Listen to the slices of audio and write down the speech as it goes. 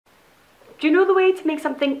Do you know the way to make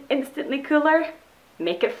something instantly cooler?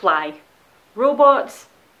 Make it fly. Robots?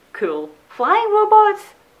 Cool. Flying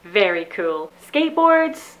robots? Very cool.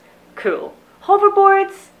 Skateboards? Cool.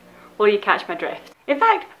 Hoverboards? Well, you catch my drift. In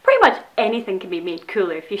fact, pretty much anything can be made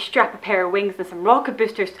cooler if you strap a pair of wings and some rocket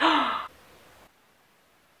boosters.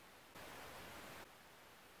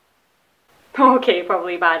 Okay,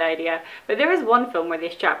 probably a bad idea, but there is one film where they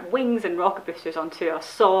strap wings and rocket boosters onto a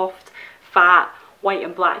soft, fat, white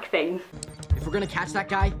and black thing. If we're gonna catch that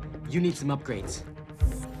guy, you need some upgrades.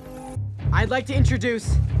 I'd like to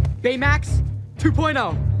introduce Baymax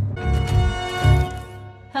 2.0.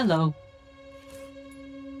 Hello.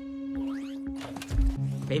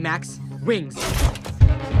 Baymax, wings,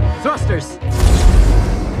 thrusters.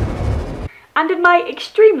 And in my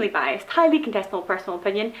extremely biased, highly contestable personal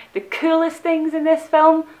opinion, the coolest things in this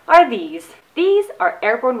film are these. These are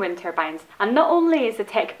airborne wind turbines, and not only is the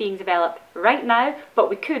tech being developed right now, but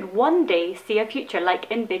we could one day see a future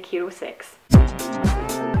like in Big Hero 6.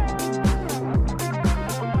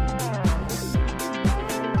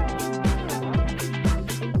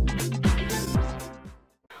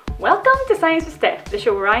 Welcome to Science with Steph, the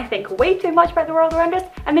show where I think way too much about the world around us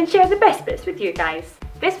and then share the best bits with you guys.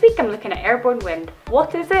 This week I'm looking at airborne wind.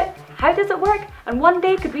 What is it? How does it work? And one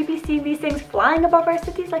day could we be seeing these things flying above our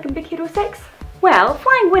cities like in Big Hero 6? Well,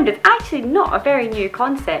 flying wind is actually not a very new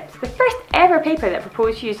concept. The first ever paper that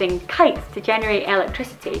proposed using kites to generate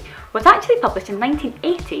electricity was actually published in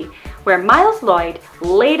 1980, where Miles Lloyd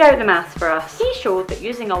laid out the maths for us. He showed that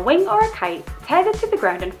using a wing or a kite tethered to the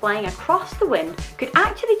ground and flying across the wind could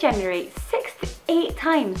actually generate 6 to 8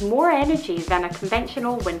 times more energy than a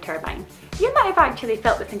conventional wind turbine. You might have actually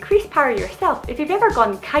felt this increased power yourself if you've ever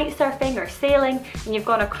gone kite surfing or sailing and you've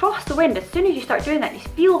gone across the wind. As soon as you start doing that, you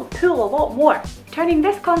feel the pull a lot more. Turning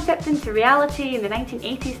this concept into reality in the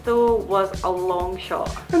 1980s though was a long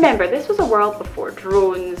shot. Remember, this was a world before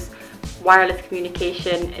drones, wireless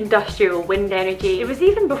communication, industrial wind energy. It was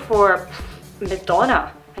even before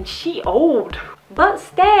Madonna, and she old. But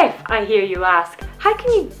Steph, I hear you ask, how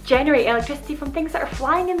can you generate electricity from things that are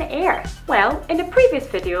flying in the air? Well, in a previous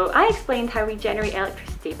video, I explained how we generate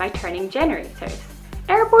electricity by turning generators.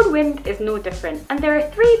 Airborne wind is no different, and there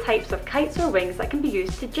are 3 types of kites or wings that can be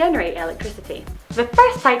used to generate electricity. The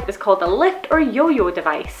first type is called a lift or yo-yo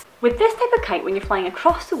device. With this type of kite, when you're flying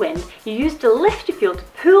across the wind, you use the lift you feel to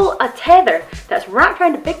pull a tether that's wrapped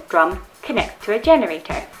around a big drum connected to a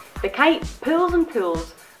generator. The kite pulls and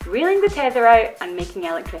pulls, reeling the tether out and making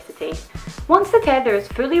electricity. Once the tether is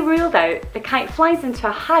fully reeled out, the kite flies into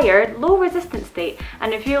a higher, low resistance state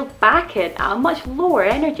and is reeled back in at a much lower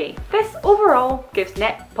energy. This overall gives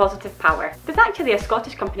net positive power. There's actually a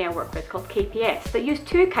Scottish company I work with called KPS that use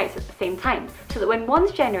 2 kites at the same time, so that when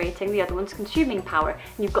one's generating, the other one's consuming power,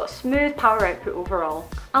 and you've got smooth power output overall.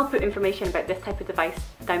 I'll put information about this type of device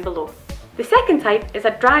down below. The second type is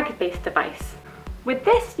a drag-based device. With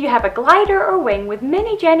this, you have a glider or wing with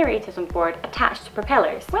mini generators on board attached to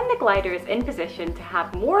propellers. When the glider is in position to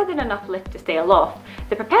have more than enough lift to stay aloft,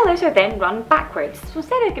 the propellers are then run backwards. So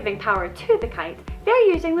instead of giving power to the kite,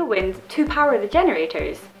 they're using the wind to power the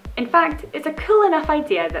generators. In fact, it's a cool enough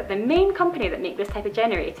idea that the main company that make this type of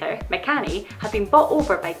generator, Makani, have been bought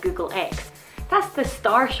over by Google X. That's the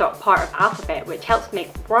Starshot part of Alphabet, which helps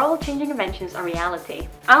make world-changing inventions a reality.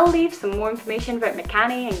 I'll leave some more information about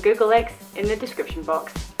Makani and Google X in the description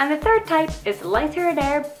box. And the third type is the lighter in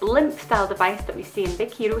air blimp style device that we see in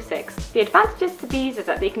Big Hero 6. The advantages to these is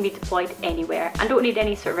that they can be deployed anywhere and don't need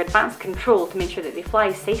any sort of advanced control to make sure that they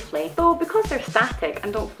fly safely. Though because they're static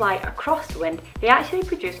and don't fly across the wind, they actually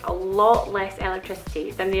produce a lot less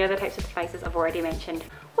electricity than the other types of devices I've already mentioned.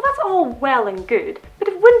 Well, that's all well and good, but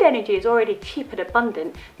if wind energy is already cheap and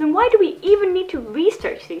abundant, then why do we even need to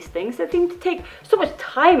research these things that seem to take so much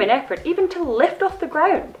time and effort even to lift off the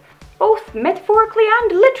ground? Both metaphorically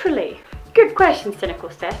and literally. Good question, cynical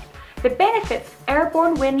Steph. The benefits of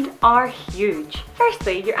airborne wind are huge.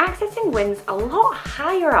 Firstly, you're accessing winds a lot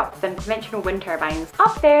higher up than conventional wind turbines.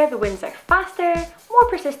 Up there, the winds are faster, more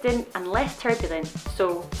persistent and less turbulent,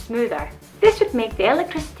 so smoother. This would make the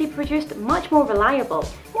electricity produced much more reliable.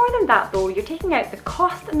 More than that though, you're taking out the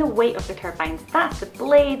cost and the weight of the turbines. That's the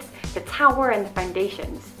blades, the tower and the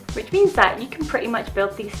foundations. Which means that you can pretty much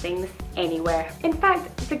build these things anywhere. In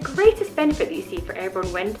fact, the greatest benefit that you see for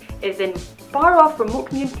airborne wind is in far off remote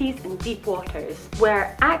communities and deep waters,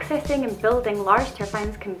 where accessing and building large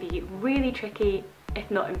turbines can be really tricky,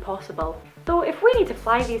 if not impossible. Though if we need to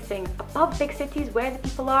fly these things above big cities where the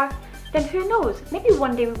people are, then who knows, maybe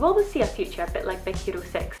one day we will see a future a bit like Big Hero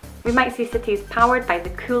 6. We might see cities powered by the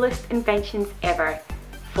coolest inventions ever,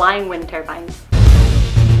 flying wind turbines.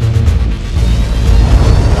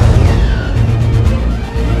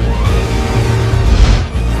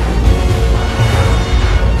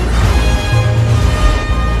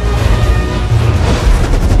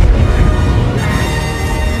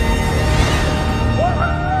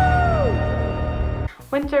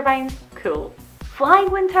 turbines? Cool. Flying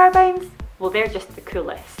wind turbines? Well, they're just the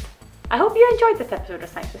coolest. I hope you enjoyed this episode of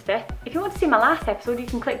Science with Steph. If you want to see my last episode, you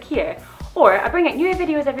can click here. Or I bring out new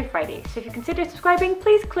videos every Friday, so if you consider subscribing,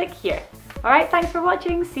 please click here. Alright, thanks for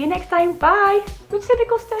watching. See you next time. Bye! Would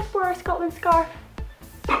cynical Steph wear a Scotland scarf?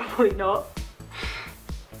 Probably not.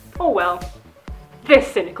 Oh well. This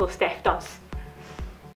cynical Steph does.